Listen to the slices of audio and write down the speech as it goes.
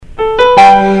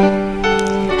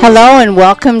Hello and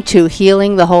welcome to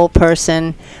Healing the Whole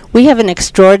Person. We have an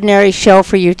extraordinary show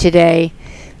for you today.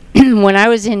 When I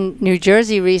was in New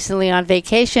Jersey recently on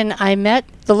vacation, the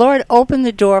Lord opened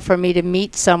the door for me to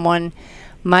meet someone,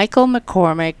 Michael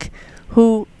McCormick,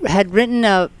 who had written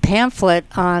a pamphlet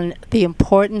on the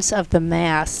importance of the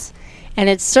Mass, and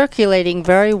it's circulating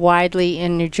very widely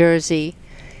in New Jersey.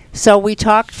 So we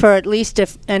talked for at least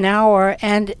an hour,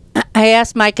 and I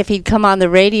asked Mike if he'd come on the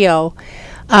radio.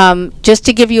 Just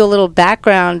to give you a little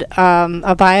background,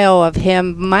 a bio of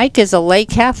him, Mike is a lay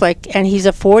Catholic, and he's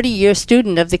a 40-year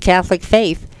student of the Catholic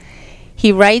faith.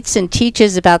 He writes and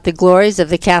teaches about the glories of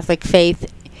the Catholic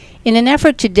faith in an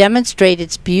effort to demonstrate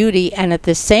its beauty and at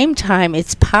the same time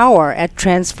its power at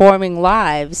transforming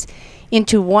lives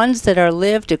into ones that are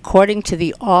lived according to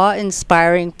the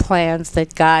awe-inspiring plans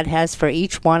that God has for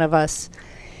each one of us.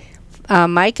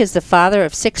 Mike is the father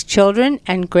of 6 children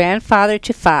and grandfather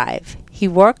to 5. He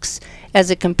works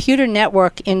as a computer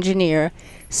network engineer,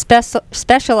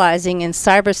 specializing in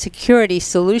cybersecurity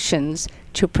solutions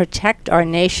to protect our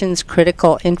nation's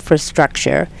critical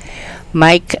infrastructure.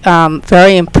 Mike,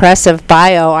 very impressive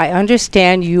bio. I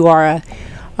understand you are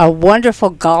a wonderful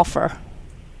golfer.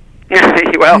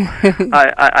 Well,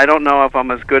 I don't know if I'm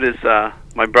as good as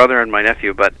my brother and my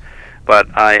nephew, but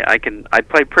I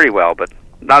play pretty well, but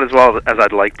not as well as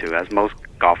I'd like to, as most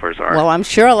golfers are. Well, I'm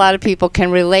sure a lot of people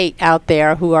can relate out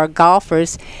there who are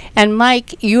golfers. And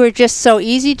Mike, you are just so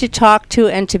easy to talk to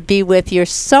and to be with. You're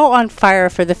so on fire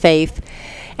for the faith.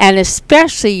 And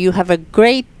especially you have a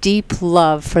great deep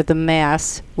love for the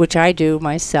Mass, which I do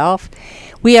myself.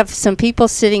 We have some people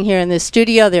sitting here in the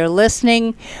studio. They're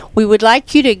listening. We would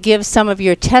like you to give some of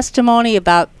your testimony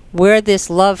about where this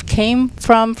love came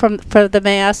from for the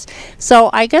Mass.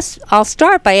 So I guess I'll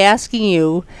start by asking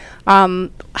you,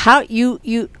 how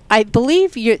I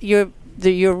believe your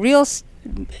real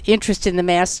interest in the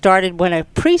Mass started when a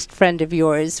priest friend of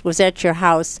yours was at your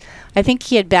house. I think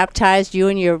he had baptized you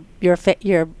and your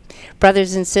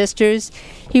brothers and sisters.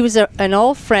 He was an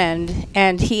old friend,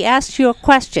 and he asked you a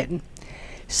question.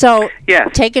 So yes.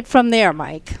 Take it from there,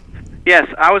 Mike. Yes,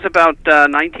 I was about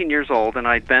 19 years old, and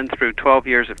I'd been through 12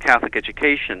 years of Catholic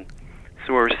education.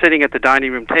 So we were sitting at the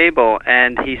dining room table,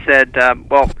 and he said,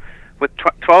 with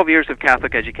 12 years of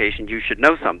Catholic education, you should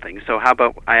know something. So how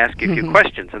about I ask you a few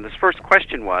questions? And this first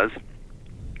question was,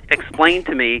 explain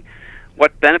to me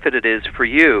what benefit it is for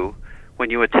you when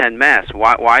you attend Mass.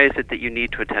 Why is it that you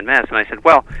need to attend Mass? And I said,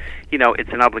 well,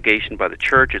 it's an obligation by the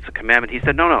Church. It's a commandment. He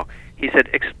said, no. He said,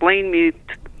 explain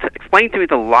to me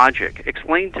the logic.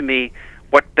 Explain to me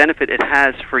what benefit it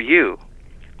has for you.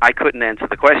 I couldn't answer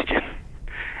the question.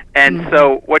 And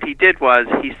so what he did was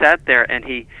he sat there and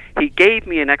he gave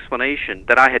me an explanation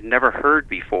that I had never heard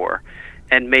before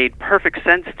and made perfect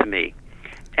sense to me.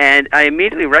 And I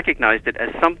immediately recognized it as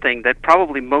something that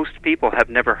probably most people have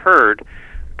never heard,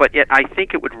 but yet I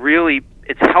think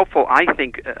it's helpful, I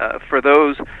think, for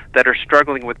those that are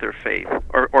struggling with their faith,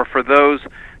 or for those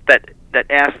that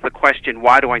ask the question,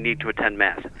 why do I need to attend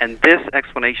Mass? And this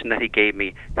explanation that he gave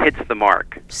me hits the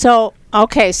mark. So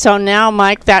now,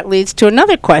 Mike, that leads to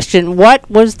another question.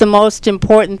 What was the most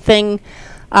important thing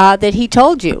that he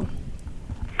told you?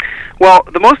 Well,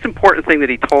 the most important thing that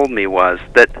he told me was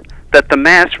that the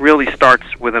Mass really starts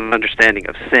with an understanding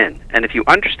of sin. And if you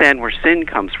understand where sin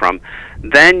comes from,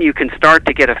 then you can start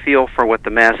to get a feel for what the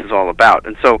Mass is all about.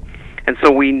 And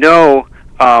so we know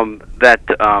that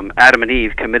Adam and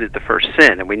Eve committed the first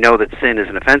sin, and we know that sin is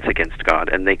an offense against God,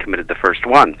 and they committed the first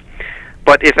one.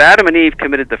 But if Adam and Eve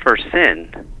committed the first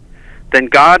sin, then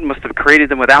God must have created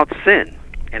them without sin.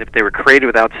 And if they were created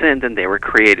without sin, then they were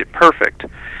created perfect.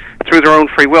 Through their own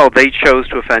free will, they chose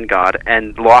to offend God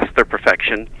and lost their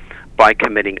perfection by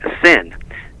committing a sin.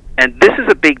 And this is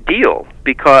a big deal,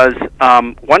 because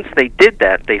once they did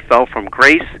that, they fell from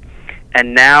grace,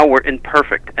 and now were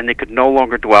imperfect, and they could no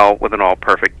longer dwell with an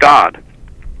all-perfect God.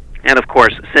 And of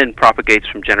course, sin propagates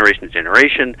from generation to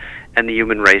generation, and the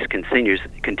human race continues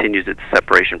its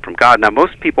separation from God. Now,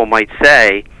 most people might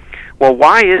say, well,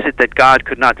 why is it that God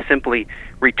could not simply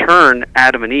return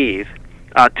Adam and Eve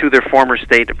to their former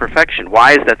state of perfection?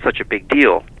 Why is that such a big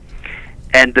deal?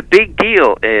 And the big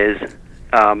deal is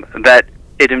that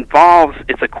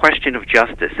it's a question of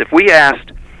justice. If we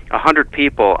asked 100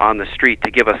 people on the street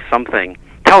to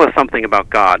tell us something about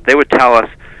God, they would tell us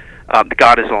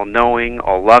God is all-knowing,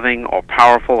 all-loving,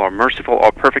 all-powerful, all-merciful,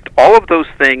 all-perfect. All of those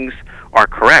things are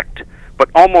correct, but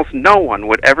almost no one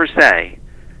would ever say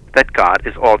that God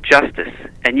is all-justice.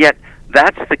 And yet,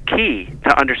 that's the key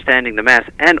to understanding the Mass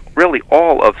and really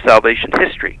all of salvation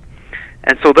history.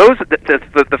 And so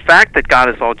the fact that God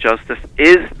is all justice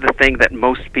is the thing that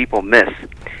most people miss.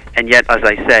 And yet, as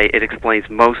I say, it explains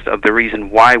most of the reason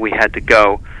why we had to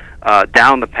go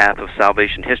down the path of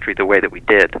salvation history the way that we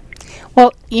did.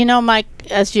 Well, Mike,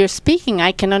 as you're speaking,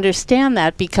 I can understand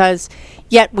that, because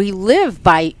yet we live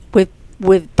by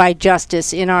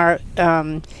justice in our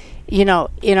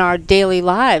in our daily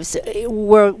lives.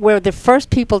 We're the first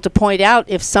people to point out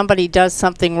if somebody does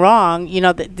something wrong.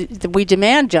 We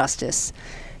demand justice.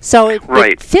 So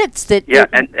it fits that. Yeah,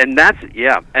 and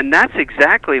that's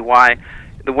exactly why.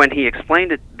 When he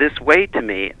explained it this way to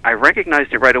me, I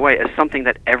recognized it right away as something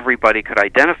that everybody could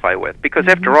identify with. Because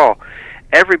after all,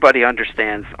 everybody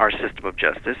understands our system of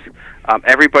justice.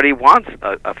 Everybody wants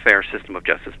a fair system of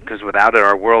justice, because without it,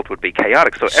 our world would be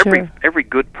chaotic. So every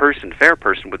good person, fair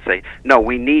person, would say, no,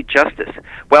 we need justice.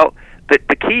 Well,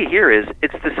 the key here is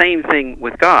it's the same thing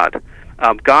with God.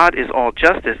 God is all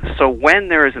justice. So when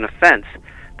there is an offense,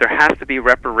 there has to be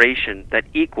reparation that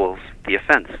equals the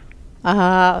offense.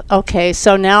 Okay,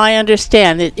 so now I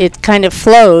understand. It kind of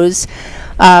flows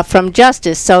from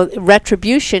justice. So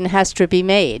retribution has to be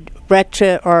made.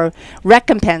 Or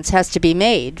recompense has to be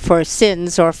made for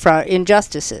sins or for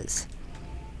injustices.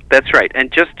 That's right.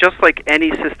 And just like any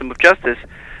system of justice,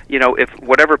 if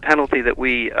whatever penalty that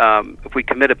if we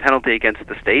commit a penalty against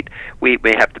the state, we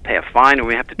may have to pay a fine or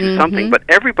we have to do something. But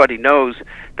everybody knows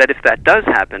that if that does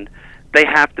happen, they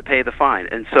have to pay the fine,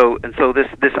 and so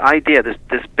this idea, this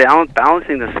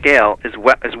balancing the scale is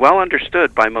well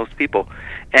understood by most people,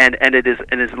 and it is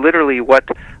literally what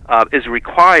is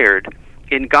required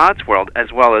in God's world as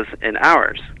well as in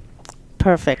ours.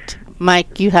 Perfect,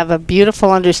 Mike. You have a beautiful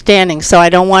understanding, so I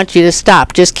don't want you to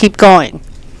stop. Just keep going.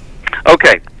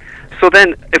 Okay, so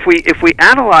then if we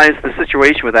analyze the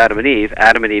situation with Adam and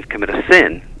Eve commit a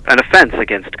sin, an offense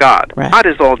against God. Right. God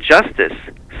is all justice.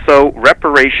 So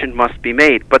reparation must be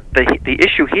made. But the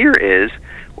issue here is,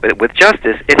 with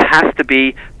justice, it has to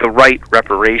be the right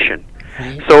reparation.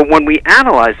 Right. So when we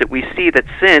analyze it, we see that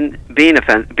sin, being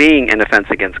an offense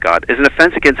against God, is an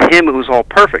offense against Him who's all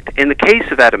perfect. In the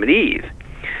case of Adam and Eve,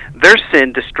 their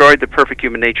sin destroyed the perfect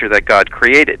human nature that God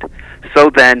created. So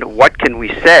then, what can we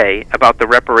say about the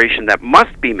reparation that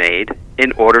must be made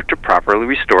in order to properly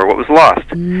restore what was lost?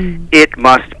 It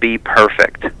must be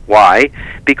perfect. Why?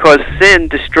 Because sin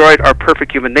destroyed our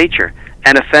perfect human nature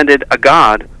and offended a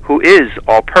God who is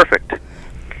all perfect.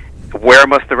 Where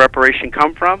must the reparation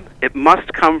come from? It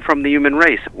must come from the human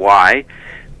race. Why?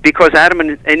 Because Adam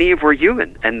and Eve were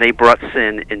human, and they brought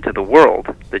sin into the world.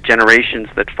 The generations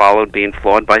that followed, being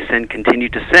flawed by sin,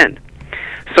 continued to sin.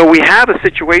 So we have a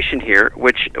situation here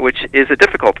which is a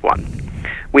difficult one.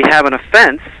 We have an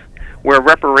offense where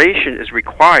reparation is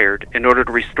required in order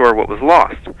to restore what was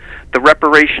lost. The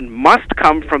reparation must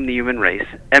come from the human race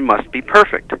and must be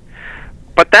perfect.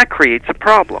 But that creates a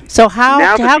problem. So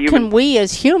how can we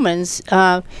as humans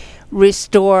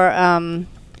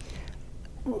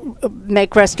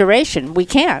make restoration? We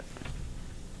can't.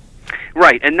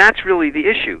 Right, and that's really the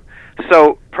issue.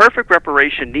 So perfect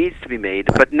reparation needs to be made,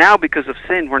 but now because of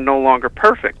sin, we're no longer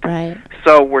perfect. Right.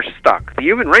 So we're stuck. The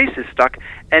human race is stuck,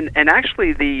 and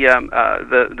actually the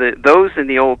those in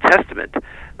the Old Testament,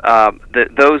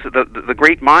 the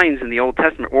great minds in the Old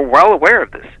Testament were well aware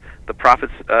of this. The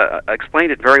prophets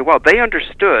explained it very well. They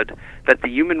understood that the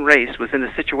human race was in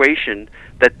a situation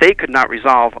that they could not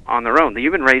resolve on their own. The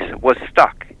human race was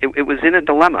stuck. It was in a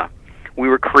dilemma. We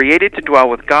were created to dwell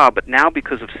with God, but now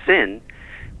because of sin,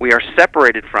 we are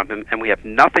separated from Him, and we have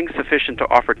nothing sufficient to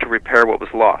offer to repair what was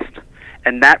lost.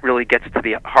 And that really gets to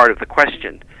the heart of the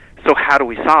question. So how do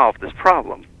we solve this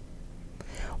problem?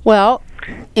 Well,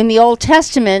 in the Old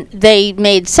Testament, they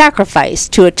made sacrifice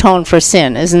to atone for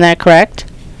sin. Isn't that correct?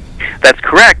 That's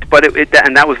correct, but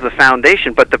and that was the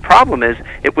foundation. But the problem is,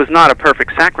 it was not a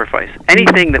perfect sacrifice.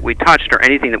 Anything that we touched or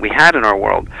anything that we had in our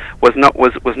world was not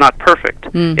perfect.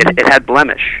 It had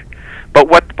blemish. But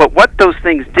what those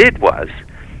things did was,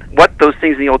 what those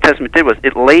things in the Old Testament did was,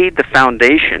 it laid the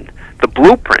foundation, the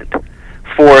blueprint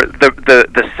for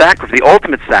the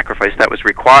ultimate sacrifice that was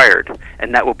required,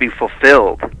 and that will be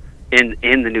fulfilled in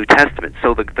the New Testament.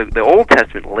 So the Old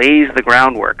Testament lays the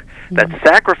groundwork that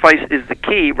sacrifice is the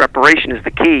key, reparation is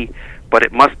the key, but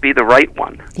it must be the right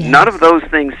one. Yes. None of those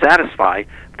things satisfy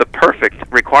the perfect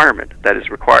requirement that is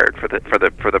required for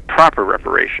the proper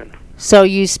reparation. So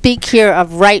you speak here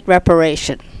of right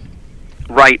reparation.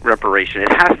 Right reparation.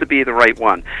 It has to be the right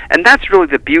one. And that's really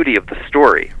the beauty of the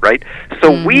story, right?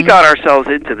 So we got ourselves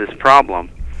into this problem,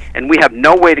 and we have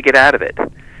no way to get out of it.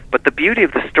 But the beauty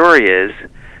of the story is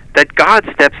that God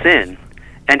steps in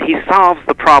and He solves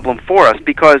the problem for us,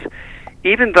 because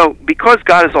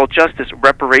God is all justice,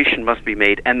 reparation must be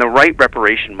made, and the right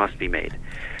reparation must be made.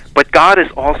 But God is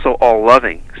also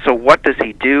all-loving. So what does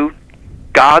he do?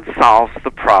 God solves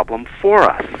the problem for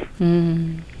us.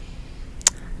 Man.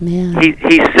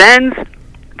 He sends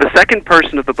the second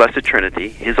person of the Blessed Trinity,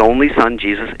 his only Son,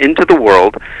 Jesus, into the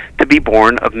world to be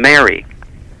born of Mary.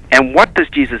 And what does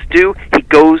Jesus do? He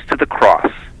goes to the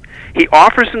cross. He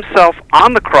offers himself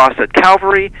on the cross at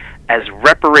Calvary as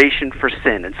reparation for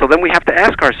sin. And so then we have to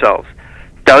ask ourselves,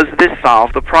 does this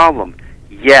solve the problem?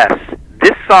 Yes,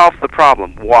 this solves the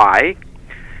problem. Why?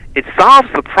 It solves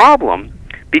the problem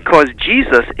because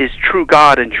Jesus is true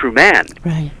God and true man.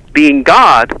 Right. Being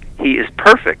God, he is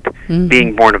perfect.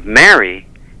 Being born of Mary,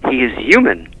 he is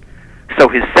human. So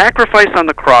his sacrifice on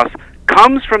the cross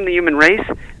comes from the human race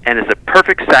and is a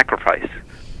perfect sacrifice.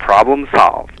 Problem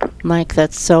solved. Mike,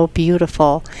 that's so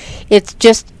beautiful. It's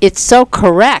so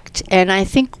correct, and I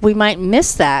think we might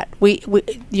miss that.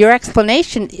 Your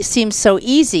explanation seems so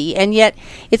easy, and yet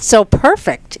it's so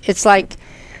perfect. It's like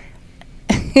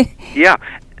yeah.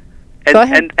 Go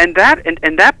ahead. And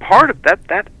that part of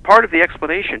the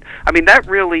explanation, I mean, that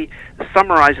really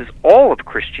summarizes all of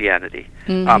Christianity.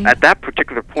 At that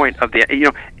particular point of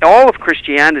all of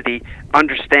Christianity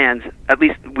understands, at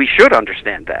least we should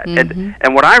understand that.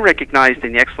 And what I recognized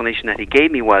in the explanation that he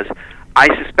gave me was, I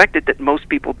suspected that most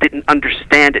people didn't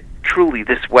understand it truly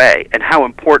this way and how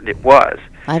important it was.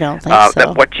 I don't think so.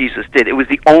 That what Jesus did, it was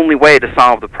the only way to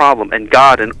solve the problem, and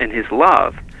God, in his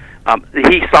love,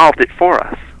 he solved it for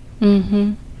us.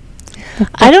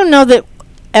 I don't know that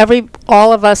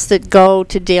all of us that go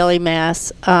to daily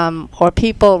Mass, or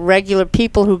regular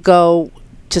people who go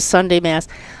to Sunday Mass,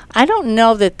 I don't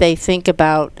know that they think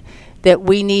about that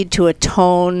we need to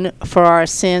atone for our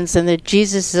sins and that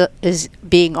Jesus is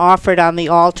being offered on the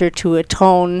altar to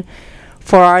atone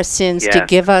for our sins, to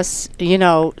give us, new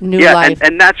life.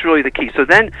 And that's really the key.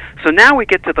 So now we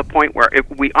get to the point where if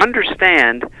we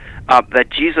understand that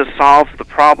Jesus solves the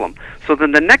problem. So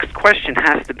then the next question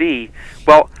has to be,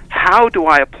 well, how do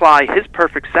I apply his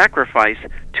perfect sacrifice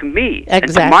to me and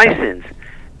to my sins?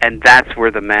 And that's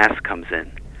where the Mass comes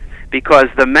in. Because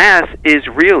the Mass is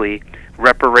really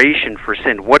reparation for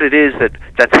sin. What it is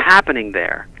that's happening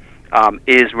there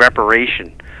is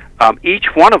reparation. Each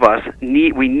one of us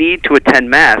need to attend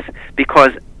Mass,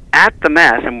 because at the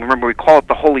Mass, and remember we call it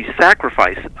the holy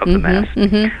sacrifice of the Mass,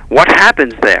 what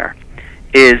happens there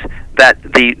is that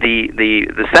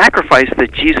the sacrifice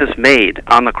that Jesus made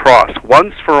on the cross,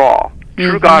 once for all,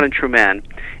 true God and true man,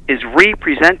 is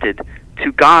represented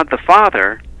to God the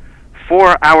Father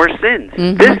for our sins.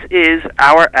 This is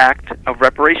our act of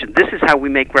reparation. This is how we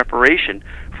make reparation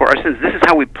for our sins. This is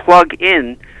how we plug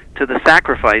in to the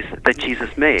sacrifice that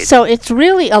Jesus made. So it's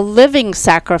really a living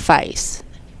sacrifice.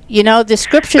 The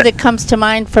scripture that comes to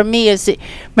mind for me is,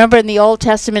 remember in the Old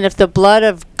Testament, if the blood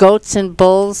of goats and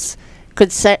bulls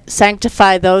could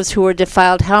sanctify those who were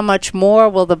defiled, how much more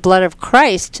will the blood of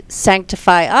Christ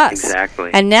sanctify us?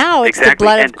 Exactly. And now it's the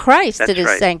blood of Christ that is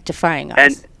sanctifying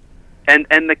us. And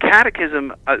the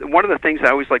Catechism, one of the things I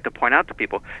always like to point out to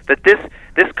people, that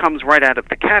this comes right out of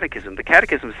the Catechism. The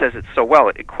Catechism says it so well.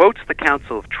 It quotes the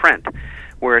Council of Trent,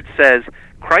 where it says,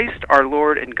 Christ our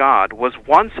Lord and God was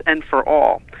once and for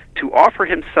all to offer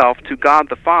himself to God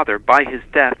the Father by his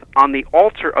death on the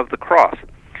altar of the cross,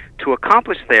 to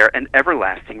accomplish there an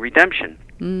everlasting redemption.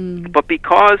 But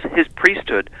because his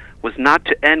priesthood was not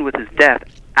to end with his death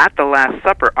at the Last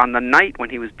Supper on the night when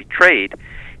he was betrayed,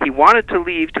 he wanted to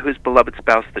leave to his beloved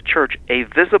spouse, the Church, a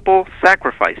visible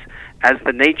sacrifice, as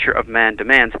the nature of man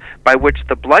demands, by which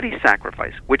the bloody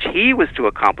sacrifice, which he was to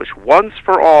accomplish once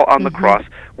for all on the cross,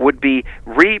 would be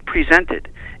represented,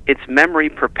 its memory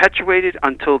perpetuated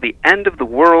until the end of the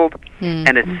world,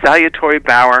 and its salutary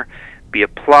power be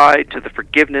applied to the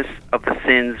forgiveness of the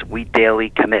sins we daily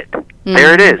commit.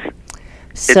 There it is.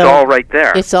 It's all right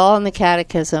there. It's all in the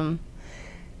Catechism.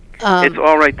 It's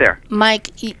all right there.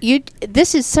 Mike,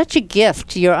 this is such a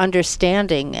gift, your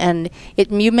understanding, and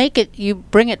you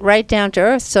bring it right down to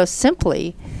earth so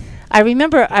simply. I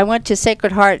remember I went to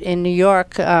Sacred Heart in New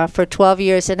York for 12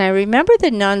 years, and I remember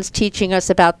the nuns teaching us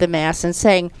about the Mass and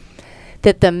saying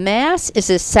that the Mass is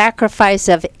a sacrifice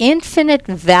of infinite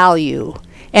value.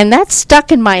 And that's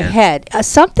stuck in my head.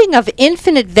 Something of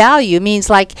infinite value means,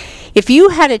 like, if you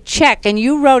had a check and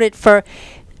you wrote it for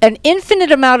an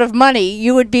infinite amount of money,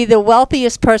 you would be the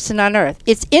wealthiest person on earth.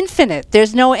 It's infinite.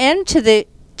 There's no end to the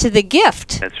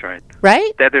gift. That's right.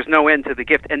 Right? That there's no end to the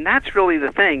gift. And that's really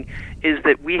the thing, is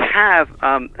that we have,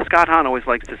 Scott Hahn always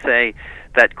likes to say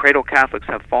that cradle Catholics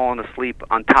have fallen asleep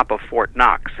on top of Fort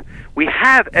Knox. We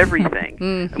have everything,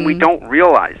 and we don't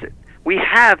realize it. we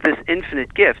have this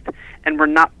infinite gift, and we're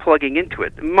not plugging into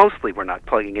it. Mostly we're not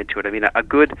plugging into it. I mean, a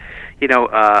good,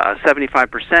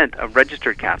 75% of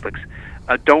registered Catholics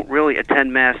don't really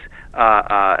attend Mass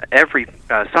every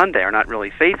Sunday, are not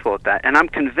really faithful at that. And I'm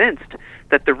convinced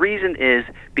that the reason is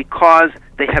because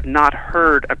they have not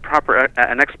heard a proper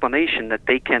an explanation that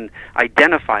they can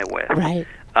identify with. Right.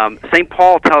 St.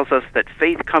 Paul tells us that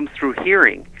faith comes through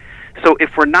hearing. So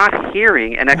if we're not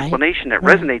hearing an explanation that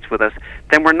resonates with us,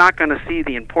 then we're not going to see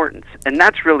the importance. And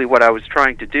that's really what I was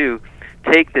trying to do,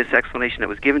 take this explanation that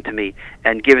was given to me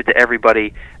and give it to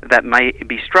everybody that might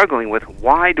be struggling with,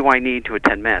 why do I need to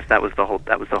attend Mass? That was the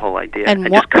whole idea. And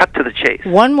just cut to the chase.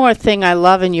 One more thing I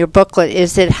love in your booklet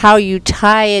is that how you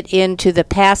tie it into the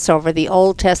Passover, the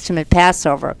Old Testament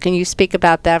Passover. Can you speak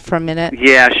about that for a minute?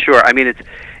 Yeah, sure. I mean,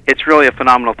 it's really a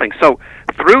phenomenal thing. So,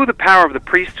 through the power of the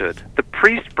priesthood, the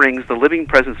priest brings the living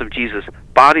presence of Jesus,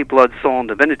 body, blood, soul, and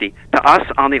divinity, to us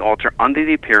on the altar under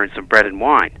the appearance of bread and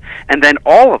wine. And then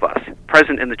all of us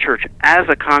present in the church as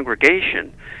a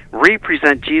congregation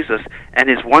represent Jesus and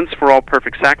his once-for-all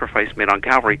perfect sacrifice made on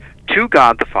Calvary to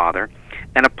God the Father,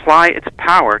 and apply its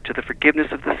power to the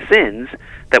forgiveness of the sins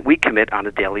that we commit on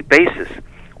a daily basis.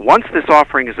 Once this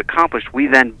offering is accomplished, we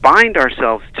then bind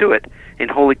ourselves to it in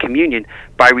Holy Communion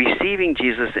by receiving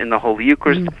Jesus in the Holy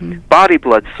Eucharist, body,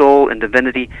 blood, soul, and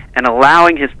divinity, and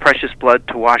allowing his precious blood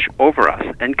to wash over us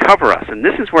and cover us. And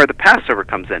this is where the Passover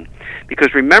comes in.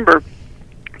 Because remember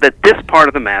that this part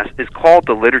of the Mass is called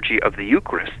the Liturgy of the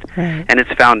Eucharist, and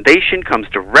its foundation comes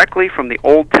directly from the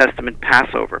Old Testament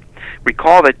Passover.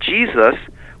 Recall that Jesus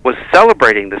was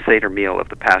celebrating the Seder meal of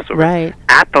the Passover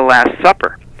at the Last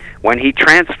Supper, when he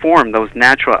transformed those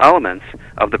natural elements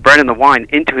of the bread and the wine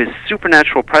into his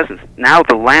supernatural presence, now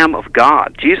the Lamb of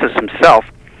God, Jesus himself,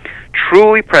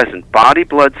 truly present, body,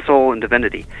 blood, soul, and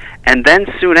divinity, and then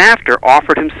soon after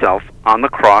offered himself on the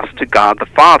cross to God the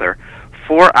Father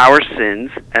for our sins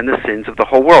and the sins of the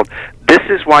whole world. This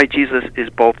is why Jesus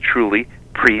is both truly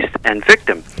priest and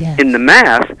victim. Yes. In the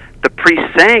Mass, the priest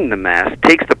saying the Mass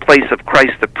takes the place of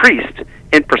Christ the priest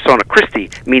in persona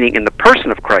Christi, meaning in the person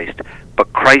of Christ,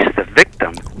 but Christ the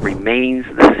victim remains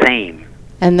the same.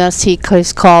 And thus he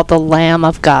is called the Lamb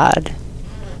of God.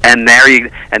 And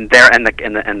the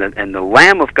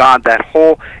Lamb of God, that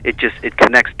whole, it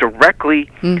connects directly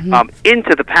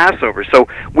into the Passover. So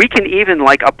we can even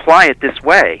apply it this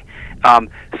way.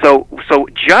 So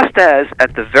just as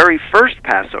at the very first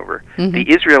Passover, the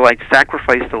Israelites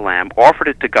sacrificed the lamb, offered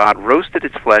it to God, roasted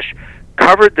its flesh,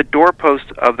 covered the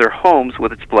doorposts of their homes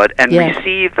with its blood, and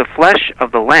received the flesh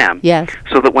of the lamb,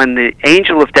 so that when the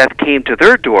angel of death came to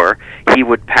their door, he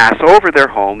would pass over their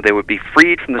home, they would be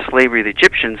freed from the slavery of the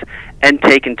Egyptians, and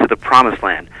taken to the promised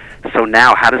land. So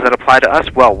now, how does that apply to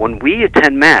us? Well, when we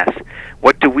attend Mass,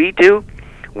 what do? We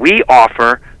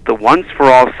offer the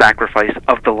once-for-all sacrifice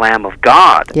of the Lamb of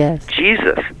God,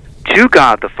 Jesus, to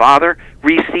God the Father,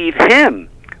 receive him,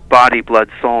 body,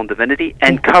 blood, soul, and divinity,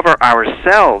 and cover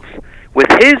ourselves with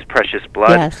his precious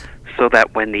blood, so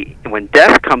that when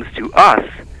death comes to us,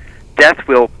 death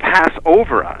will pass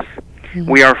over us.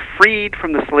 We are freed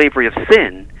from the slavery of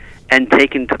sin and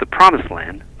taken to the promised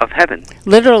land of heaven.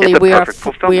 Literally, we are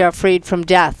freed from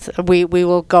death. We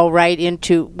will go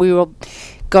we will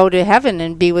go to heaven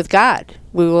and be with God.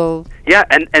 We will. Yeah,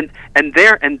 and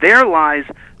there lies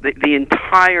the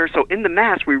entire. So in the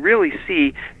Mass, we really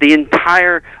see the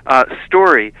entire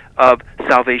story of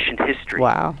salvation history.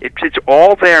 Wow! It's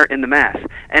all there in the Mass,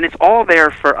 and it's all there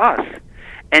for us.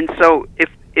 And so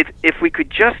if we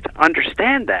could just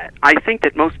understand that, I think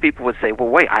that most people would say, well,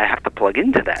 wait, I have to plug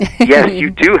into that. Yes, you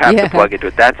do have to plug into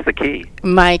it. That's the key.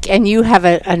 Mike, and you have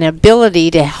an ability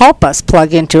to help us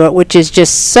plug into it, which is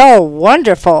just so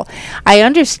wonderful. I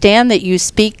understand that you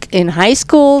speak in high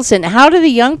schools, and how do the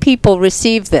young people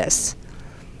receive this?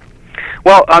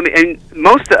 Well, I mean,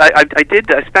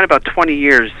 I spent about 20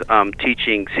 years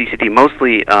teaching CCD,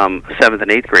 mostly 7th and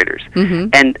 8th graders,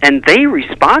 and they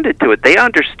responded to it. They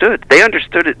understood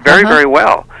it very, very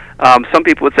well. Some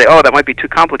people would say, "Oh, that might be too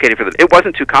complicated for them." It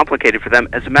wasn't too complicated for them.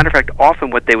 As a matter of fact, often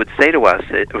what they would say to us,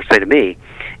 or say to me,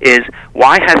 is,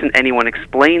 "Why hasn't anyone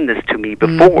explained this to me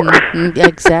before?"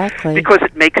 Exactly. Because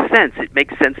it makes sense. It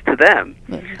makes sense to them.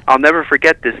 I'll never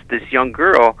forget this young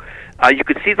girl. you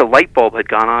could see the light bulb had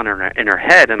gone on in her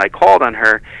head, and I called on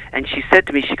her, and she said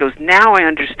to me, she goes, "Now I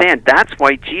understand. That's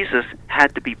why Jesus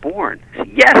had to be born." I said,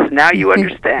 "Yes, now you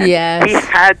understand. Yes. He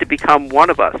had to become one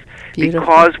of us." Beautiful.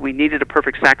 Because we needed a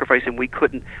perfect sacrifice, and we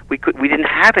didn't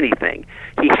have anything.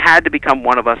 He had to become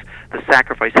one of us. The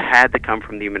sacrifice had to come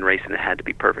from the human race, and it had to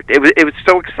be perfect. It was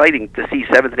so exciting to see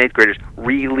 7th and 8th graders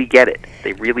really get it.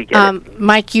 They really get it.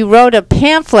 Mike, you wrote a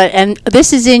pamphlet, and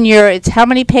this is in your. It's how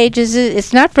many pages?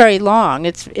 It's not very long.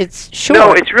 It's short.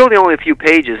 No, it's really only a few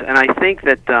pages, and I think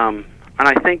that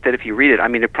if you read it, I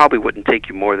mean, it probably wouldn't take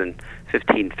you more than 10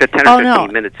 or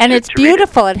 15 minutes. And it's to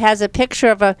beautiful. It has a picture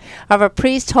of a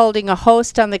priest holding a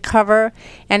host on the cover,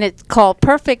 and it's called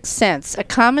Perfect Sense, a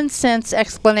common sense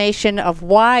explanation of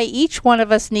why each one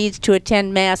of us needs to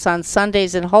attend Mass on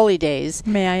Sundays and holy days.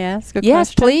 May I ask a question?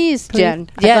 Yes, please, Jen.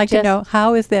 I'd like to know,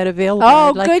 how is that available?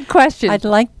 Oh, good question. I'd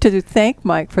like to thank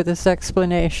Mike for this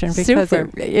explanation, because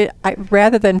Super.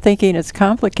 rather than thinking it's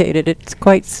complicated, it's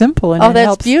quite simple. And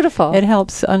that's beautiful. It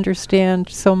helps understand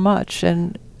so much,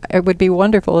 and it would be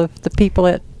wonderful if the people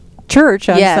at church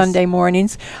on Sunday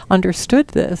mornings understood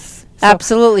this.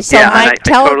 Absolutely. So, yeah, Mike, I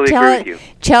totally agree with you.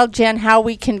 Tell Jen how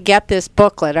we can get this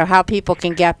booklet, or how people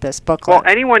can get this booklet. Well,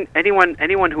 anyone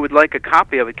who would like a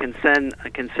copy of it can send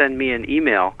me an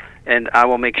email, and I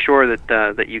will make sure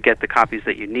that you get the copies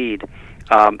that you need.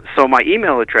 So my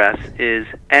email address is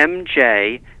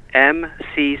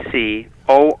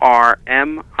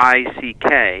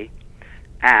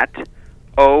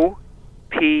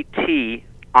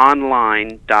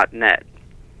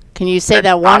Can you say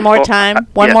that one more time?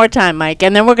 One more time, Mike,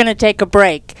 and then we're going to take a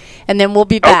break, and then we'll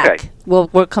be back. Okay. We'll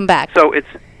come back. So it's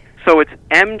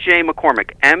MJ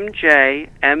McCormick,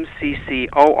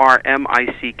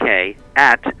 MJMCCORMICK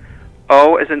at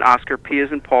O as in Oscar, P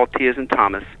as in Paul, T as in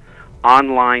Thomas,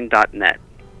 online.net.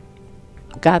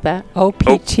 Got that?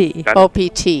 OPT.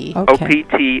 OPT. Okay.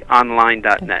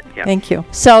 OPTonline.net. Yeah. Thank you.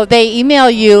 So they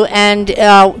email you, and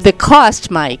the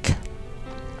cost, Mike?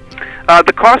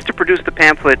 The cost to produce the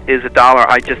pamphlet is $1.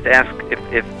 I just ask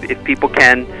if people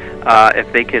can, if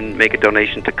they can make a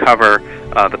donation to cover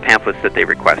the pamphlets that they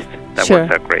request. That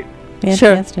works out great.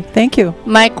 Fantastic. Sure. Thank you.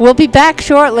 Mike, we'll be back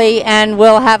shortly, and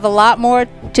we'll have a lot more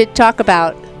to talk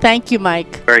about. Thank you,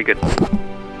 Mike. Very good.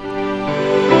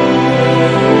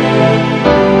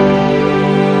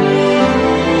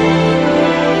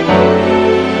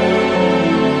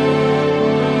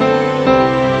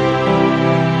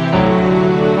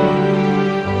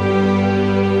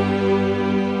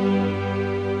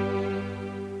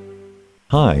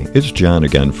 Hi, it's John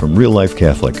again from Real Life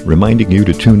Catholic, reminding you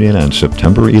to tune in on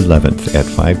September 11th at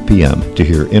 5 p.m. to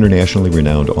hear internationally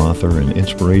renowned author and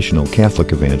inspirational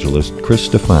Catholic evangelist Chris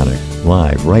Stefanik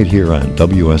live right here on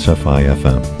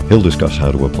WSFI-FM. He'll discuss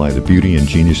how to apply the beauty and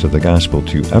genius of the gospel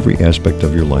to every aspect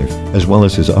of your life, as well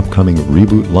as his upcoming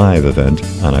Reboot Live event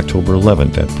on October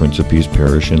 11th at Prince of Peace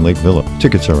Parish in Lake Villa.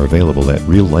 Tickets are available at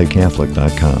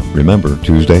reallifecatholic.com. Remember,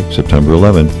 Tuesday, September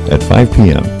 11th at 5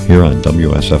 p.m. here on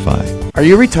WSFI. Are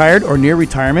you retired or near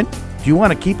retirement? Do you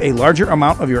want to keep a larger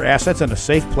amount of your assets in a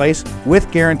safe place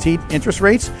with guaranteed interest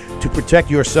rates to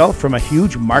protect yourself from a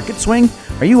huge market swing?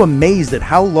 Are you amazed at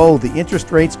how low the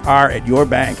interest rates are at your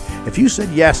bank? If you said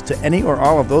yes to any or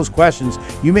all of those questions,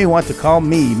 you may want to call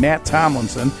me, Matt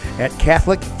Tomlinson, at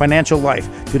Catholic Financial Life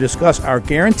to discuss our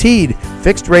guaranteed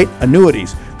fixed-rate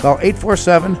annuities. Call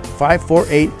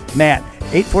 847-548-MATT,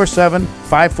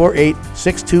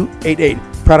 847-548-6288.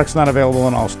 Products not available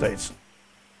in all states.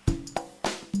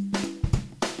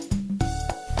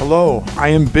 Hello, I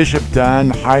am Bishop Don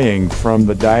Hying from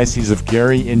the Diocese of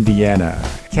Gary, Indiana.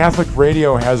 Catholic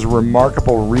radio has a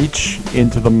remarkable reach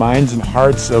into the minds and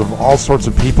hearts of all sorts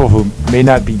of people who may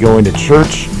not be going to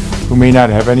church, who may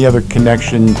not have any other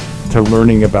connection to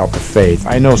learning about the faith.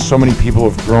 I know so many people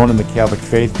have grown in the Catholic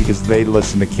faith because they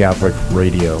listen to Catholic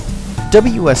radio.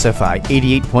 WSFI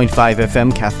 88.5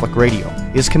 FM Catholic Radio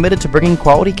is committed to bringing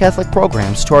quality Catholic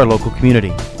programs to our local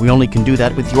community. We only can do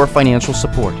that with your financial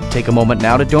support. Take a moment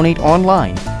now to donate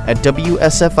online at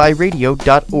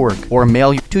WSFIRadio.org or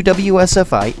mail to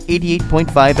WSFI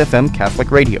 88.5 FM Catholic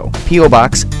Radio, P.O.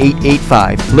 Box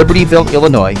 885, Libertyville,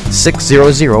 Illinois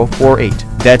 60048.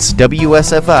 That's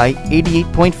WSFI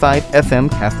 88.5 FM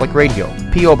Catholic Radio,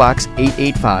 P.O. Box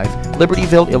 885,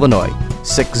 Libertyville, Illinois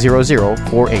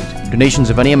 60048. Donations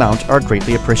of any amount are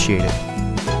greatly appreciated.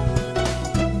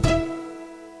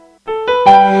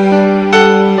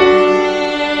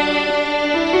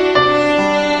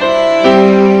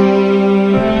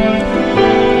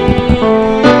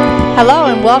 Hello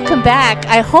and welcome back.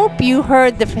 I hope you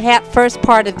heard the first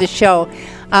part of the show.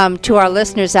 To our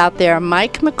listeners out there,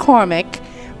 Mike McCormick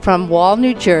from Wall,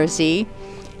 New Jersey,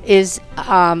 is,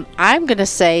 I'm going to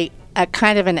say, a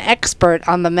kind of an expert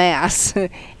on the Mass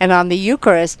and on the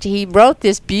Eucharist. He wrote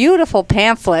this beautiful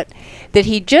pamphlet that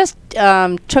he just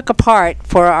took apart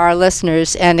for our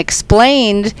listeners and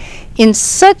explained in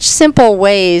such simple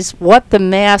ways what the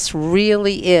Mass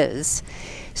really is.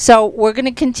 So we're going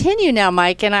to continue now,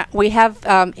 Mike, and we have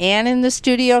Ann in the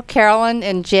studio, Carolyn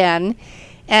and Jen,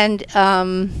 and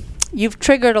you've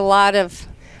triggered a lot of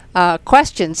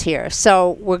questions here.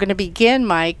 So we're going to begin,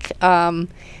 Mike.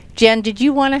 Jen, did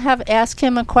you want to ask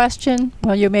him a question?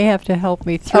 Well, you may have to help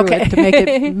me through it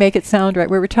to make it sound right.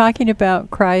 We were talking about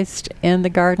Christ in the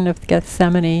Garden of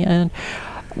Gethsemane, and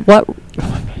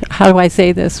how do I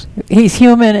say this? He's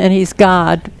human and he's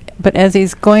God, but as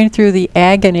he's going through the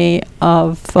agony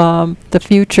of the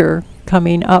future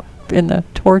coming up in the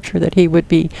torture that he would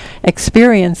be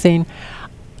experiencing,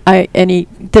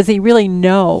 does he really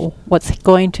know what's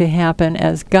going to happen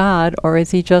as God, or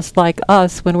is he just like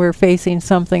us when we're facing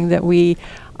something that we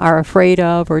are afraid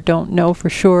of or don't know for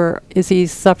sure? Is he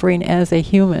suffering as a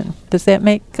human? Does that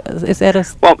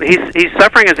Well, he's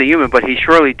suffering as a human, but he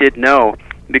surely did know,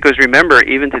 because remember,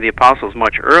 even to the apostles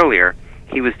much earlier,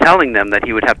 he was telling them that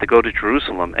he would have to go to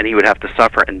Jerusalem and he would have to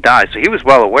suffer and die. So he was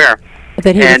well aware.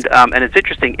 And it's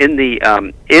interesting, in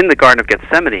the Garden of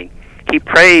Gethsemane, he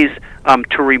prays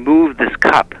to remove this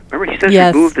cup. Remember, he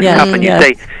says, remove this cup, and you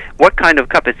say, what kind of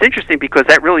cup? It's interesting because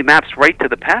that really maps right to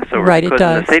the Passover. Right, because it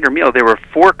does. in the Seder meal, there were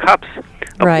 4 cups of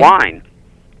wine.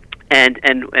 And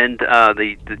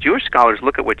the Jewish scholars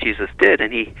look at what Jesus did,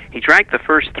 and he drank the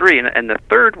first 3, and the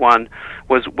third one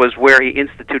was where he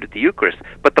instituted the Eucharist.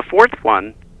 But the fourth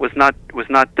one was not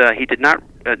he did not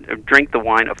drink the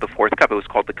wine of the fourth cup. It was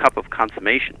called the cup of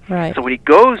consummation. Right. So when he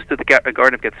goes to the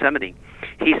Garden of Gethsemane,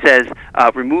 he says,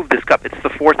 remove this cup. It's the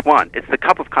fourth one. It's the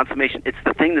cup of consummation. It's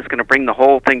the thing that's going to bring the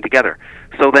whole thing together.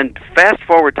 So then fast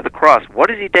forward to the cross. What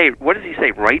does he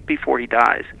say right before he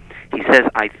dies? He says,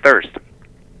 I thirst.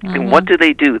 Mm-hmm. And what do?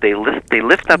 They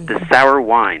lift up this sour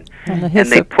wine,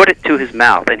 and they put it to his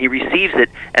mouth, and he receives it,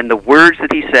 and the words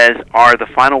that he says are the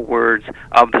final words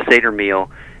of the Seder meal,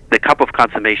 the cup of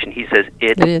consummation. He says,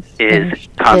 it is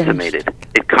consummated. Finished.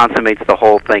 It consummates the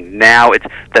whole thing. Now it's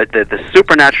the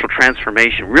supernatural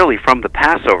transformation really from the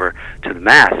Passover to the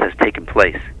Mass has taken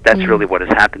place. That's really what has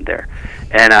happened there.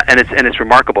 And it's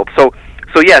remarkable. So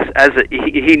yes,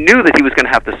 he knew that he was going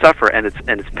to have to suffer, and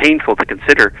it's painful to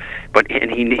consider, but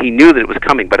he knew that it was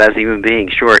coming. But as a human being,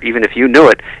 sure, even if you knew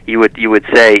it, you would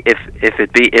say, if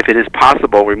it is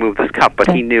possible, remove this cup.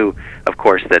 But he knew, of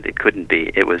course, that it couldn't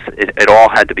be. It all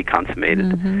had to be consummated,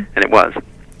 and it was.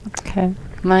 Okay.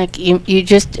 Mike, you're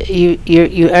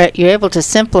able to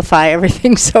simplify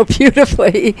everything so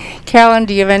beautifully. Carolyn,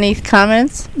 do you have any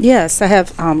comments? Yes, I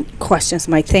have questions,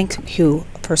 Mike. Thank you,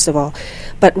 first of all.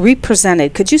 But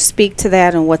represented, could you speak to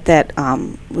that and what that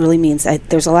really means?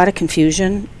 There's a lot of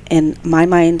confusion in my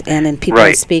mind and in people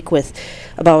I speak with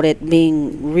about it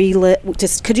being relit.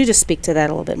 Could you just speak to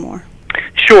that a little bit more?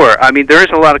 Sure. I mean, there is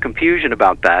a lot of confusion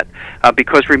about that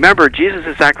because remember,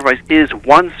 Jesus' sacrifice is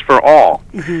once for all.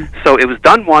 Mm-hmm. So it was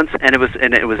done once, and it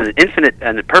was an infinite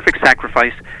and a perfect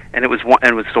sacrifice, and it was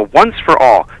so once for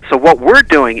all. So what we're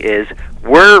doing is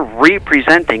we're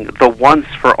representing the once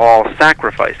for all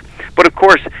sacrifice. But of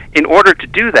course, in order to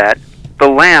do that, the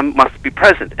Lamb must be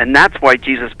present, and that's why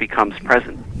Jesus becomes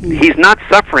present. Mm-hmm. He's not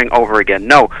suffering over again.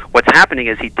 No, what's happening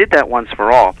is he did that once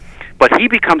for all, but he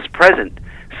becomes present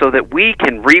so that we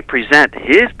can represent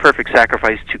his perfect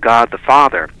sacrifice to God the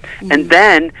Father. Mm-hmm. And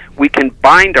then we can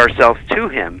bind ourselves to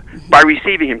him by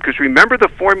receiving him. Because remember,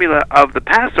 the formula of the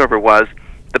Passover was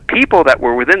the people that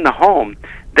were within the home,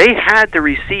 they had to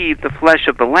receive the flesh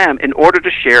of the lamb in order to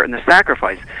share in the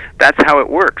sacrifice. That's how it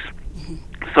works.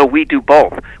 So we do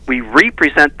both. We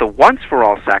represent the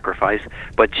once-for-all sacrifice,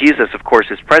 but Jesus, of course,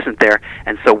 is present there,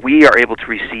 and so we are able to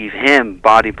receive him,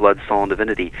 body, blood, soul, and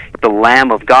divinity, the Lamb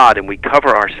of God, and we cover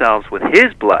ourselves with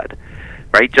his blood,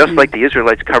 right? Just like the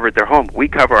Israelites covered their home, we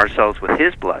cover ourselves with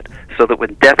his blood, so that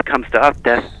when death comes to us,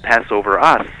 death passes over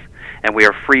us, and we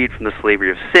are freed from the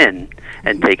slavery of sin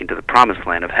and taken to the promised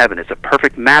land of heaven. It's a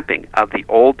perfect mapping of the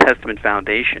Old Testament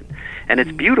foundation, and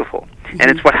it's beautiful, and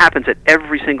it's what happens at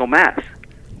every single Mass.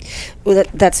 Well,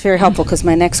 that's very helpful, because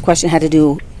my next question had to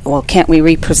do, well, can't we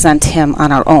represent him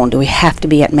on our own? Do we have to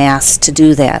be at Mass to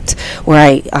do that?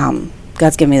 Where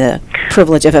God's given me the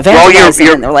privilege of evangelizing,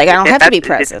 and they're like, I don't have to be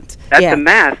present. At the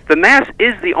Mass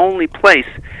is the only place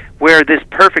where this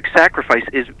perfect sacrifice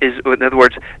is in other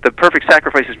words, the perfect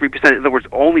sacrifice is represented. In other words,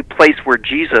 only place where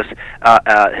Jesus,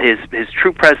 his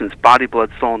true presence, body, blood,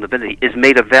 soul, and divinity, is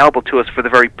made available to us for the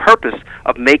very purpose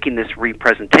of making this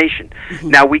representation.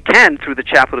 Now we can, through the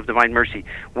Chaplet of Divine Mercy,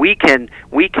 we can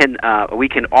represent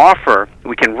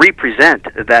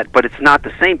that, but it's not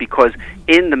the same, because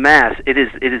in the Mass it is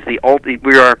the ultimate.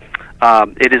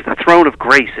 It is the throne of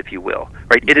grace, if you will,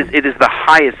 right? It is the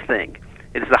highest thing.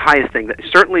 It is the highest thing.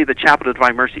 Certainly, the Chaplet of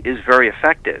Divine Mercy is very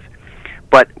effective,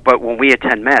 but when we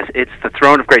attend Mass, it's the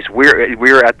throne of grace.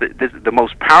 We're at the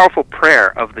most powerful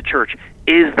prayer of the Church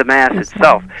is the Mass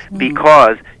itself,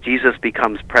 because Jesus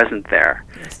becomes present there,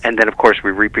 and then of course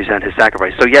we represent His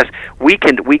sacrifice. So yes, we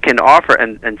can offer,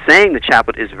 and saying the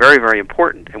chaplet is very, very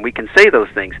important, and we can say those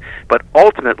things, but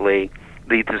ultimately,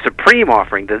 the supreme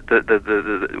offering,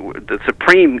 the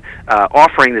supreme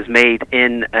offering is made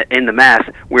in the Mass.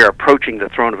 We're approaching the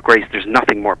throne of grace. There's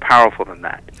nothing more powerful than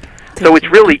that. So it's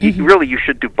really, you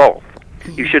should do both.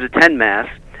 You should attend Mass,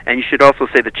 and you should also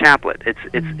say the chaplet.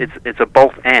 It's a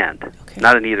both and,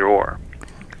 not an either or.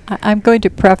 I'm going to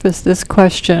preface this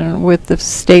question with the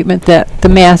statement that the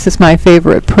Mass is my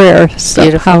favorite prayer.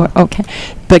 So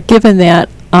but given that,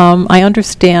 I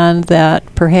understand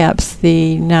that perhaps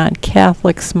the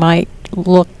non-Catholics might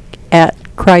look at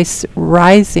Christ's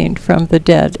rising from the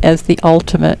dead as the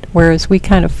ultimate, whereas we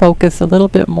kind of focus a little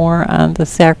bit more on the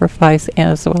sacrifice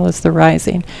as well as the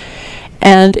rising.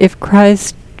 And if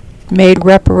Christ made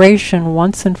reparation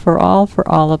once and for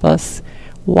all of us,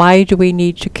 why do we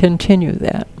need to continue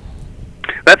that?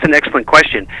 That's an excellent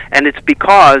question, and it's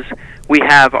because we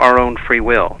have our own free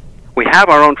will. We have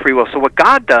our own free will. So what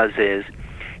God does is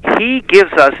He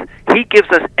gives us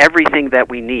everything that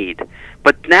we need.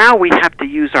 But now we have to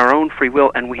use our own free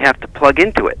will, and we have to plug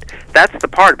into it. That's the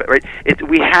part of it, right?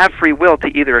 We have free will to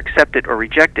either accept it or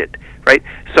reject it, right?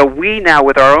 So we now,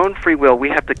 with our own free will, we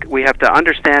have to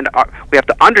understand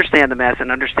the Mass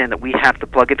and understand that we have to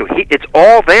plug into it. It's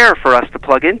all there for us to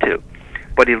plug into,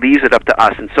 but He leaves it up to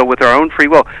us. And so with our own free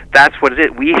will, that's what it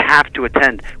is. We have to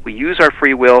attend. We use our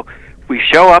free will. We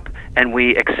show up and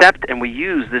we accept and we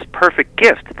use this perfect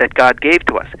gift that God gave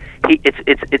to us.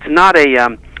 It's not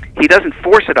a He doesn't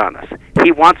force it on us.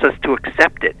 He wants us to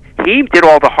accept it. He did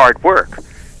all the hard work,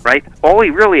 right? All He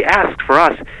really asks for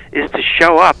us is to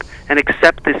show up and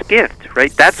accept this gift,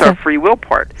 right? That's our free will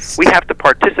part. We have to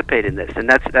participate in this, and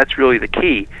that's really the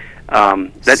key.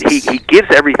 That he gives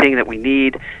everything that we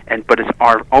need, but it's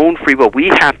our own free will.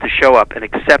 We have to show up and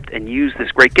accept and use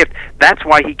this great gift. That's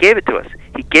why He gave it to us.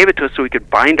 He gave it to us so we could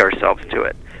bind ourselves to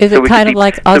it. Is it kind of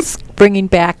like us bringing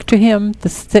back to Him the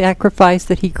sacrifice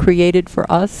that He created for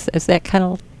us? Is that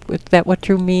what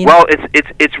you mean? Well,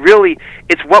 it's really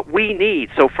what we need.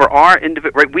 So for our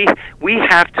individual, right, we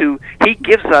have to. He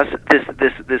gives us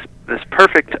this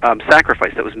perfect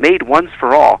sacrifice that was made once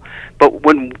for all. But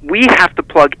when we have to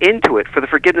plug into it for the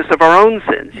forgiveness of our own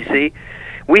sins, you see,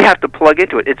 we have to plug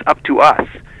into it. It's up to us.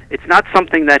 It's not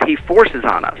something that He forces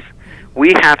on us.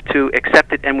 We have to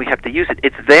accept it and we have to use it.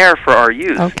 It's there for our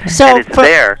use, and it's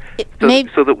there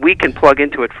so that we can plug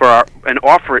into it and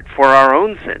offer it for our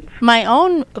own sins. My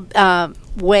own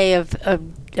way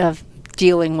of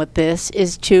dealing with this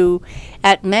is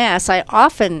at Mass, I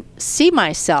often see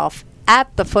myself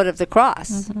at the foot of the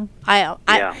cross.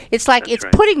 Mm-hmm. It's like it's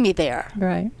putting me there.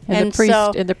 Right. And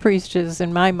the priest is,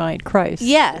 in my mind, Christ.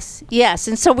 Yes.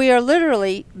 And so we are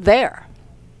literally there.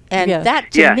 And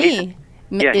that, to me...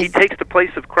 He takes the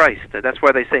place of Christ. That's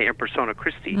why they say in persona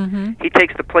Christi. Mm-hmm. He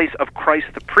takes the place of Christ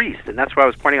the priest, and that's why I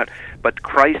was pointing out. But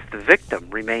Christ the victim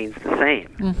remains the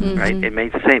same, right? It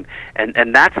remains the same,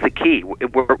 and that's the key.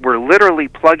 We're literally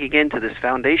plugging into this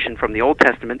foundation from the Old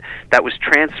Testament that was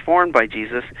transformed by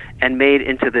Jesus and made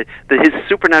into His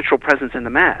supernatural presence in the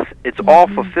Mass. It's all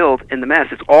fulfilled in the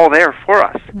Mass. It's all there for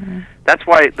us. Mm-hmm. That's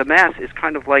why the Mass is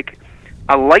kind of like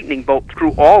a lightning bolt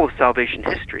through all of salvation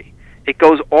history. It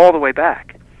goes all the way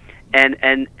back, and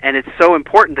it's so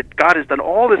important that God has done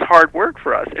all this hard work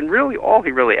for us, and really all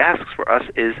He really asks for us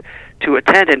is to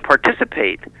attend and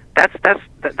participate.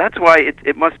 That's why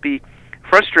it must be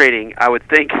frustrating, I would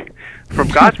think, from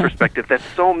God's perspective, that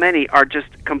so many are just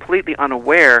completely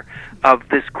unaware of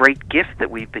this great gift that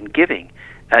we've been given,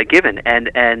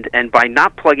 and by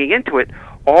not plugging into it,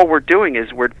 all we're doing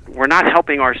is we're not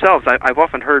helping ourselves. I've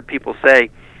often heard people say,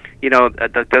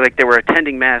 like they were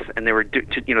attending Mass and they were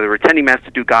attending Mass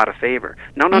to do God a favor.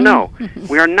 No.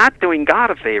 We are not doing God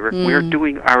a favor. We are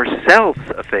doing ourselves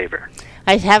a favor.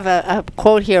 I have a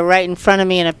quote here right in front of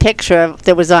me in a picture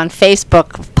that was on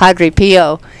Facebook of Padre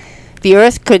Pio. The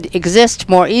earth could exist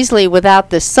more easily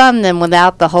without the sun than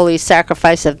without the holy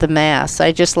sacrifice of the Mass.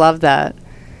 I just love that.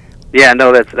 Yeah,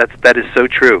 no, that is so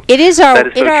true. It is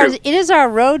our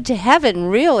road to heaven,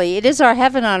 really. It is our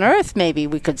heaven on earth, maybe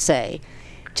we could say,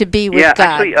 to be with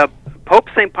God. Yeah, actually, Pope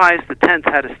St. Pius X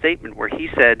had a statement where he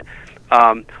said,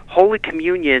 Holy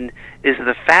Communion is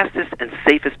the fastest and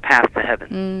safest path to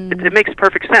heaven. It makes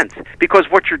perfect sense, because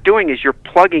what you're doing is you're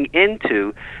plugging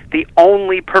into the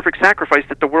only perfect sacrifice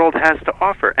that the world has to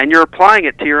offer, and you're applying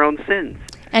it to your own sins.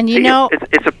 And you know,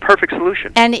 it's a perfect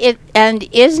solution. And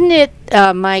isn't it,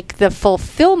 Mike, the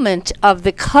fulfillment of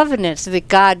the covenant that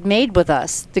God made with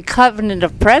us, the covenant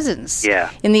of presence? Yeah.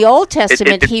 In the Old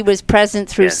Testament, He was present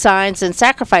through signs and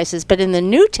sacrifices, but in the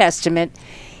New Testament,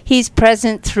 He's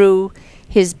present through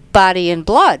His body and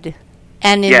blood,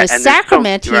 and in the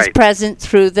sacrament, He's present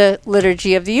through the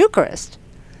liturgy of the Eucharist.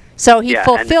 So He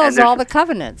fulfills all the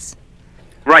covenants.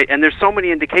 Right, and there's so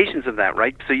many indications of that,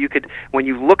 right? So you could, when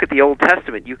you look at the Old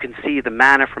Testament, you can see the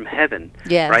manna from heaven,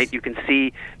 right? You can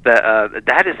see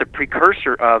that is a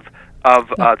precursor of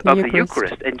the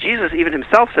Eucharist. And Jesus even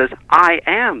Himself says, "I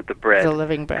am the bread, the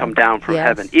living bread, come down from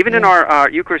heaven." Even in our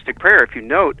Eucharistic prayer, if you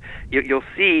note, you'll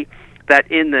see that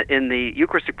in the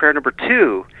Eucharistic prayer number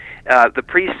 2, the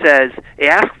priest says, he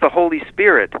asks the Holy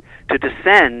Spirit to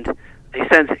descend.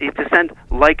 He descends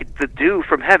like the dew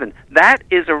from heaven. That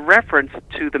is a reference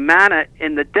to the manna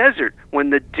in the desert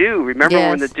when the dew,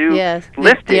 when the dew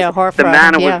lifted, the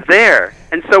manna was there.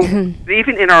 And so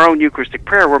even in our own Eucharistic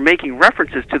prayer, we're making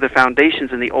references to the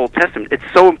foundations in the Old Testament. It's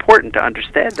so important to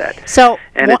understand that. So,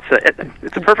 and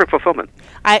it's a perfect fulfillment.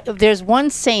 There's one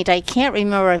saint, I can't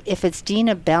remember if it's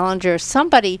Dina Ballinger,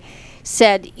 somebody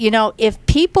said, you know, if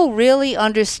people really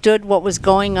understood what was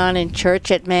going on in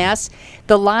church at Mass,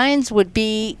 the lines would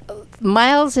be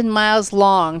miles and miles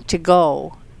long to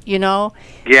go, you know?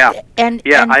 Yeah. And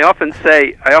I often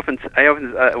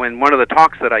when one of the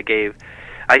talks that I gave,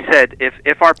 I said,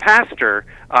 if our pastor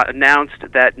announced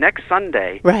that next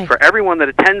Sunday, for everyone that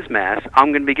attends Mass,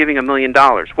 I'm going to be giving $1 million.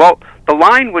 Well, the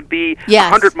line would be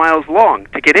 100 miles long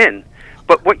to get in.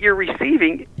 But what you're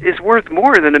receiving is worth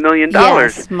more than $1 million.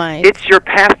 Yes, Mike. It's your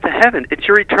path to heaven. It's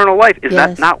your eternal life. Is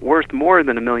that not worth more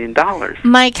than $1 million?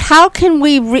 Mike, how can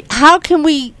we?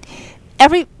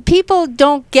 People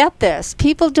don't get this.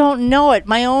 People don't know it.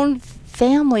 My own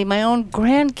family, my own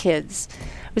grandkids.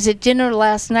 I was at dinner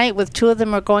last night with 2 of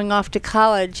them are going off to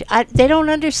college. They don't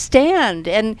understand,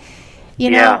 and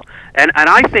you know. And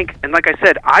I think, and like I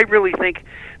said, I really think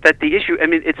that the issue, I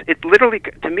mean, it literally,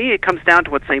 to me, it comes down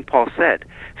to what St. Paul said.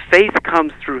 Faith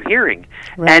comes through hearing.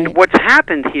 Right. And what's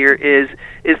happened here is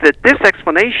that this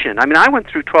explanation, I mean, I went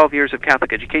through 12 years of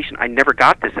Catholic education. I never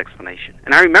got this explanation.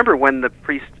 And I remember when the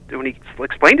priest, when he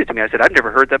explained it to me, I said, I've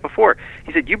never heard that before.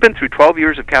 He said, you've been through 12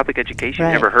 years of Catholic education,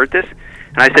 never heard this?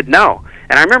 And I said, no.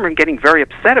 And I remember him getting very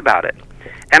upset about it.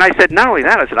 And I said, not only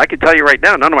that, I said, I can tell you right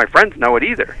now, none of my friends know it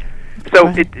either.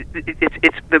 So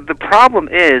it's the problem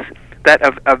is that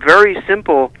a very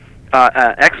simple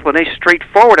explanation,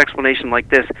 straightforward explanation like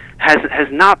this has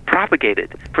not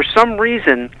propagated. For some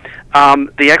reason,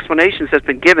 the explanations that's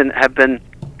been given have been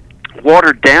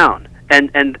watered down,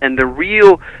 and the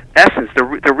real essence,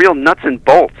 the real nuts and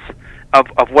bolts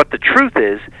of what the truth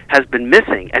is has been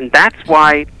missing, and that's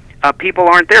why people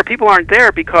aren't there. People aren't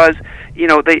there because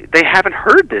they haven't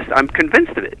heard this. I'm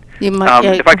convinced of it.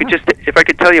 If I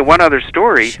could tell you one other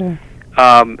story. Sure.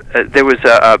 There was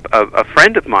a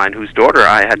friend of mine whose daughter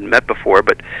I hadn't met before,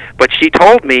 but she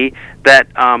told me that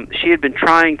she had been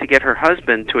trying to get her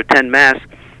husband to attend Mass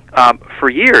for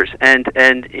years, and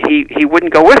he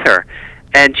wouldn't go with her.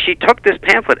 And she took this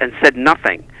pamphlet and said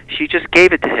nothing. She just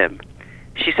gave it to him.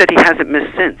 She said he hasn't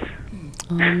missed since.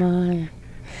 Oh my.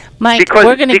 Mike,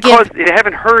 because they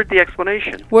haven't heard the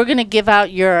explanation. We're going to give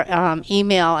out your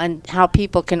email and how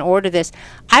people can order this.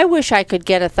 I wish I could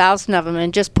get 1,000 of them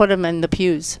and just put them in the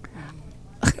pews.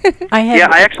 I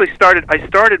actually started. I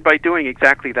started by doing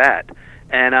exactly that,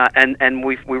 and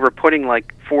we were putting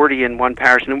like 40 in one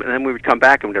parish, and then we would come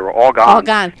back and they were all gone. All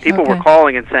gone. People were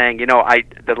calling and saying,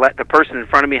 the person in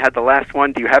front of me had the last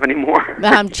one. Do you have any more?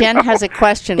 Jen has a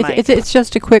question, Mike. It's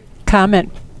just a quick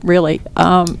comment, really.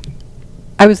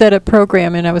 I was at a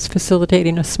program and I was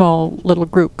facilitating a small little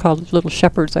group called Little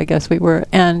Shepherds, I guess we were,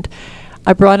 and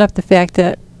I brought up the fact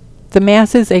that the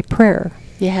Mass is a prayer.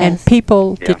 Yes. And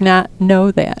people did not know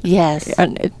that. Yes.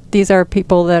 And these are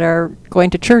people that are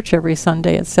going to church every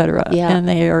Sunday, etc. Yeah. And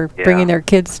they are bringing their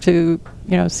kids to,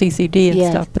 CCD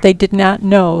and stuff, but they did not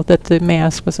know that the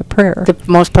Mass was a prayer. The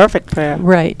most perfect prayer.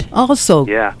 Right. Also,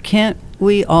 can't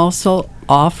we also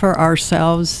offer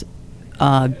ourselves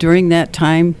during that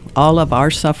time, all of our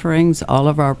sufferings, all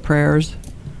of our prayers?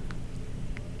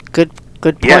 Good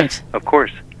point. Yes, of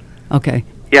course. Okay.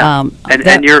 Yeah, and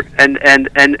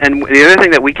the other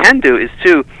thing that we can do is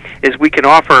we can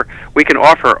offer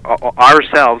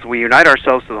ourselves. We unite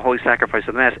ourselves to the holy sacrifice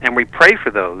of the Mass, and we pray for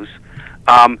those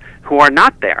who are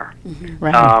not there. Mm-hmm.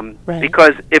 Right.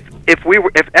 Because if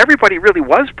everybody really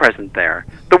was present there,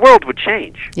 the world would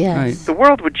change. Yes. Right. The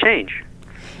world would change.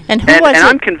 And who was it?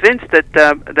 I'm convinced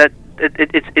that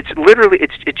it's literally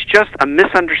it's just a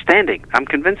misunderstanding. I'm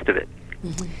convinced of it.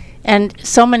 Mm-hmm. And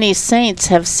so many saints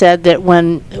have said that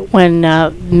when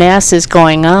Mass is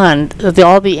going on,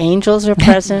 all the angels are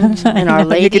present, and Our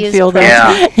Lady is present.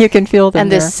 Yeah. You can feel them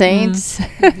and there. the saints.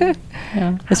 Yeah.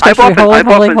 I've often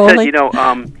holy. said,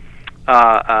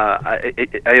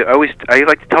 I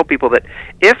like to tell people that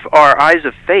if our eyes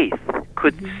of faith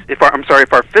could, if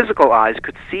our physical eyes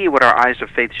could see what our eyes of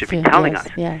faith should be telling us,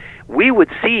 we would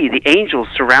see the angels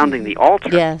surrounding the altar.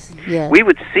 Yes. We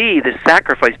would see this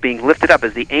sacrifice being lifted up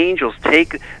as the angels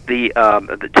take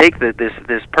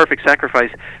this perfect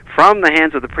sacrifice from the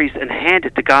hands of the priest and hand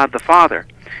it to God the Father.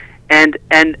 And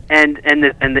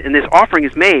this offering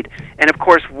is made, and of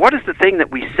course, what is the thing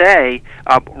that we say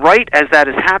right as that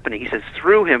is happening? He says,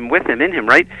 "Through him, with him, in him."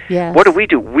 Right? Yes. What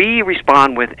do? We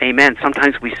respond with "Amen."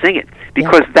 Sometimes we sing it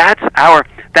because that's our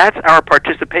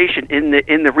participation in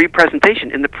the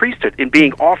representation, in the priesthood, in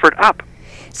being offered up.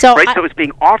 So so it's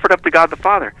being offered up to God the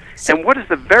Father. And what is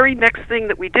the very next thing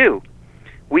that we do?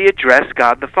 We address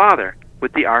God the Father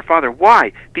with the Our Father.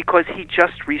 Why? Because He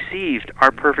just received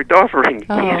our perfect offering.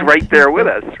 He's right there with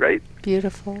us, right?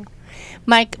 Beautiful.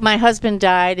 Mike, my husband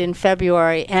died in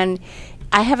February, and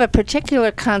I have a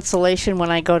particular consolation when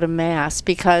I go to Mass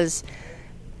because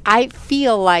I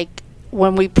feel like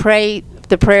when we pray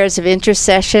the prayers of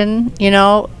intercession,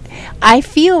 I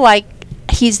feel like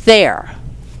He's there.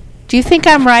 Do you think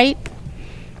I'm right?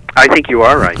 I think you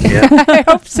are right, yeah. I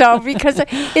hope so, because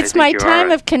it's my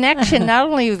time of connection, not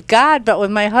only with God, but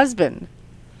with my husband.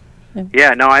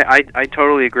 Yeah, no, I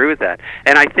totally agree with that.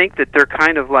 And I think that they're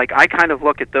kind of like, I kind of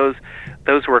look at those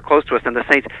who are close to us and the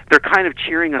saints, they're kind of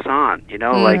cheering us on,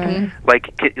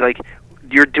 like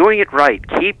you're doing it right.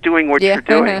 Keep doing what you're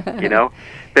doing,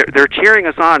 They're cheering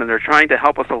us on, and they're trying to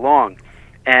help us along.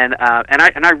 And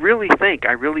I really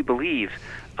believe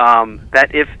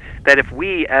that if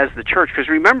we as the church, because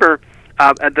remember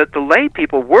that the lay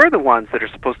people were the ones that are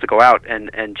supposed to go out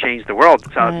and change the world.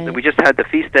 So we just had the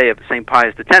feast day of St.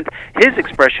 Pius X. His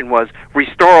expression was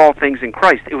restore all things in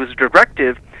Christ. It was a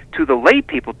directive to the lay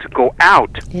people to go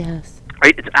out. Yes.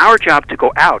 Right? It's our job to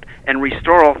go out and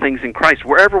restore all things in Christ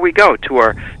wherever we go, to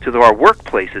our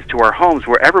workplaces, to our homes,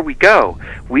 wherever we go.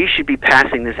 We should be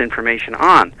passing this information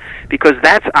on because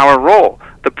that's our role.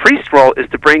 The priest's role is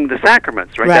to bring the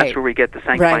sacraments, right? That's where we get the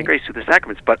sanctifying grace through the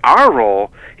sacraments. But our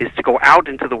role is to go out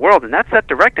into the world, and that's that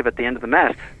directive at the end of the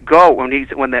Mass. Go when they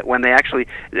actually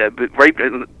right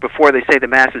before they say the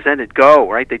Mass is ended. Go,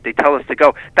 right? They tell us to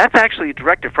go. That's actually a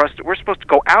directive for us. We're supposed to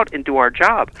go out and do our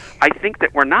job. I think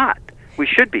that we're not. We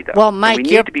should be, though. Well,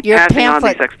 Mike, your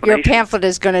pamphlet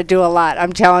is going to do a lot.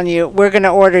 I'm telling you, we're going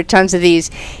to order tons of these.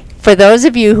 For those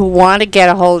of you who want to get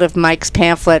a hold of Mike's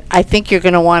pamphlet, I think you're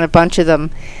going to want a bunch of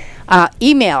them.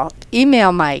 Email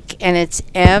Mike, and it's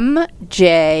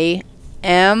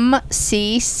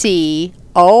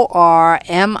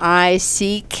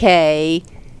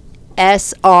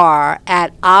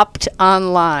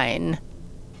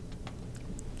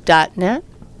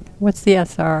What's the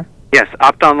SR? Yes,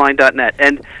 optonline.net,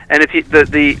 and if you,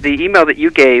 the email that you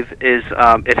gave is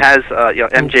it has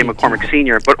MJ McCormick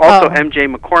Senior, but also MJ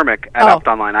McCormick at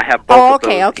optonline. I have both.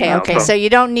 Okay. So you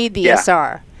don't need the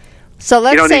SR. So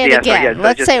let's say it again.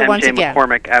 Let's say it once again. MJ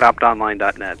McCormick at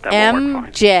optonline.net. That will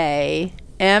work fine.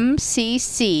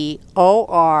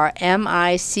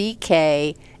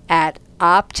 MJMCCORMICK at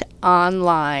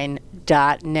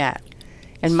optonline.net,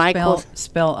 and Mike will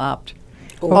spell opt.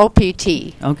 OPT.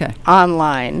 Okay.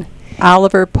 Online.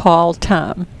 Oliver Paul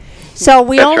Tom. So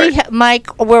we only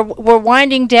Mike, we're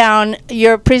winding down.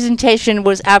 Your presentation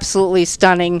was absolutely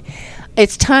stunning.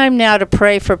 It's time now to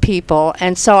pray for people,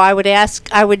 and so I would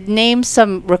name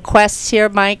some requests here,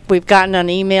 Mike. We've gotten an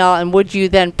email, and would you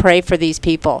then pray for these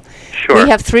people? Sure. We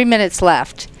have 3 minutes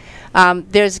left.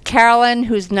 There's Carolyn,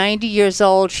 who's 90 years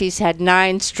old. She's had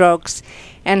 9 strokes.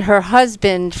 And her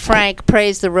husband, Frank,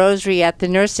 prays the rosary at the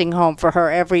nursing home for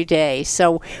her every day.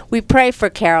 So we pray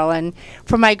for Carolyn.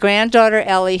 For my granddaughter,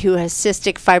 Ellie, who has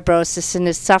cystic fibrosis and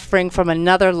is suffering from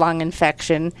another lung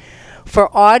infection. For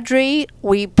Audrey,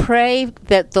 we pray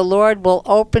that the Lord will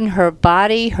open her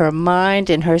body, her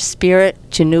mind, and her spirit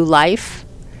to new life.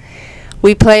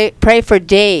 We pray for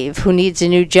Dave, who needs a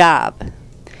new job.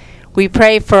 We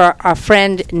pray for our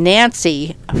friend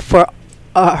Nancy for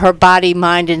her body,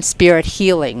 mind, and spirit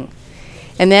healing.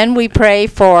 And then we pray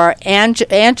for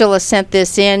Angela sent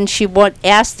this in. She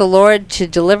asked the Lord to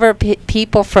deliver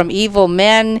people from evil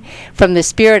men, from the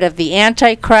spirit of the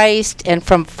Antichrist, and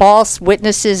from false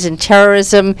witnesses and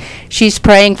terrorism. She's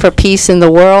praying for peace in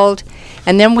the world.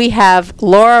 And then we have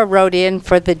Laura wrote in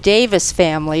for the Davis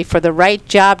family for the right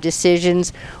job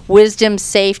decisions, wisdom,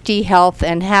 safety, health,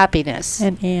 and happiness.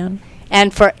 And Anne.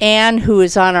 And for Anne, who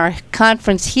is on our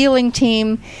conference healing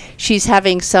team, she's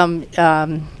having some...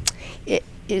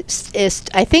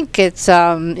 I think it's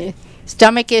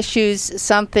stomach issues,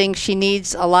 something she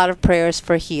needs a lot of prayers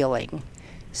for healing.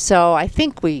 So I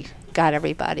think we got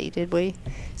everybody, did we?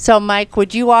 So, Mike,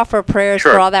 would you offer prayers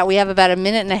for all that? We have about a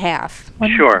minute and a half.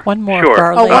 One more. Sure. For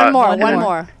our one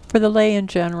more. For the lay in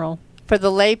general. For the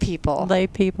lay people. Lay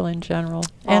people in general.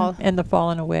 And the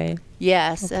fallen away.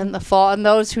 Yes, and the fall, and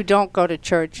those who don't go to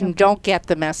church and don't get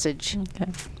the message. Okay.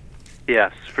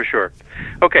 Yes, for sure.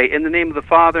 Okay, in the name of the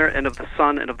Father, and of the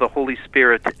Son, and of the Holy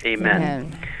Spirit,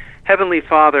 amen. Heavenly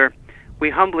Father, we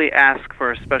humbly ask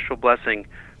for a special blessing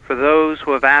for those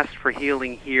who have asked for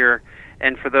healing here,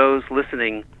 and for those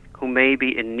listening who may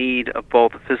be in need of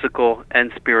both physical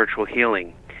and spiritual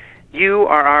healing. You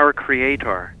are our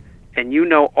Creator, and you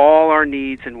know all our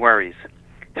needs and worries.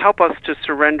 Help us to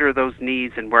surrender those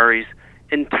needs and worries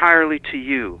entirely to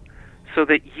you, so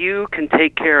that you can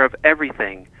take care of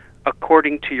everything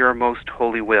according to your most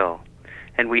holy will.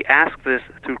 And we ask this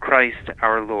through Christ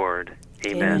our Lord.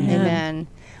 Amen. Amen.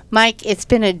 Mike, it's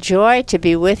been a joy to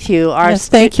be with you. Yes,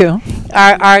 thank you.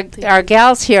 Our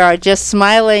gals here are just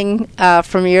smiling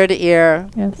from ear to ear.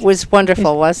 Yes. It was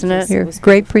wonderful, wasn't it? You're a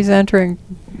great presenter and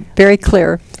very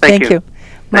clear. Thank you.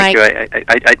 Thank you.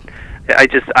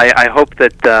 I hope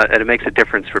that it makes a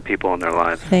difference for people in their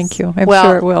lives. Thank you. I'm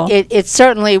sure it will. It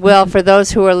certainly will for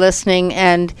those who are listening,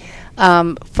 and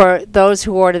for those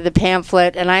who order the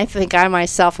pamphlet, and I think I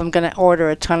myself am going to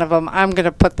order a ton of them. I'm going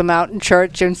to put them out in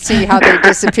church and see how they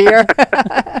disappear.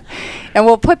 And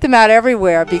we'll put them out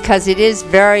everywhere because it is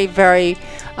very, very,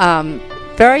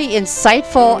 very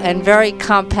insightful and very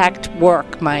compact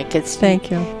work, Mike. Thank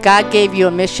you. God gave you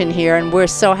a mission here, and we're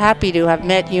so happy to have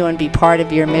met you and be part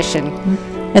of your mission.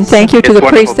 And thank you to the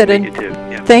priest that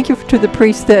thank you to the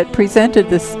priest that presented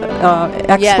this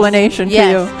explanation to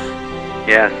you.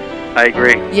 Yes. I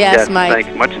agree. Yes,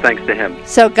 Mike. Much thanks to him.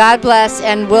 So God bless,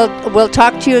 and we'll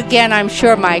talk to you again, I'm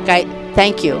sure, Mike.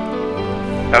 Thank you.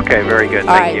 Okay, very good.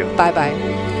 Thank you. Bye-bye.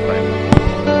 Bye.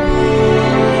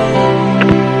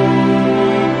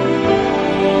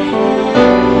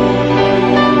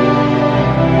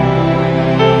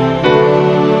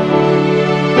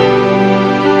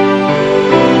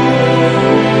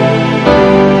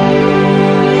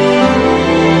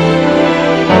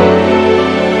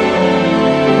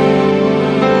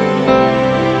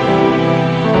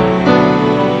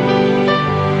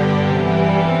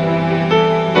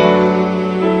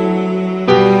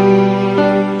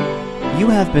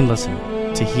 Been listening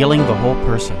to Healing the Whole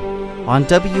Person on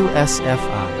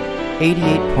WSFI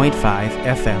 88.5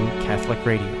 FM Catholic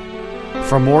Radio.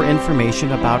 For more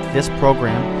information about this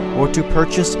program or to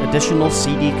purchase additional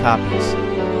CD copies,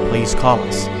 please call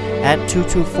us at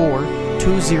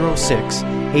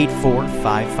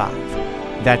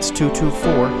 224-206-8455. That's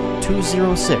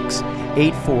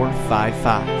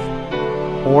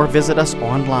 224-206-8455. Or visit us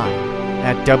online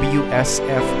at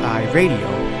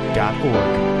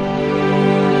WSFIRadio.org.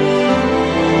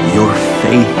 Your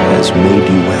faith has made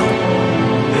you well.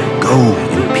 Go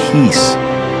in peace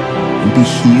and be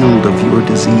healed of your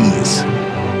disease.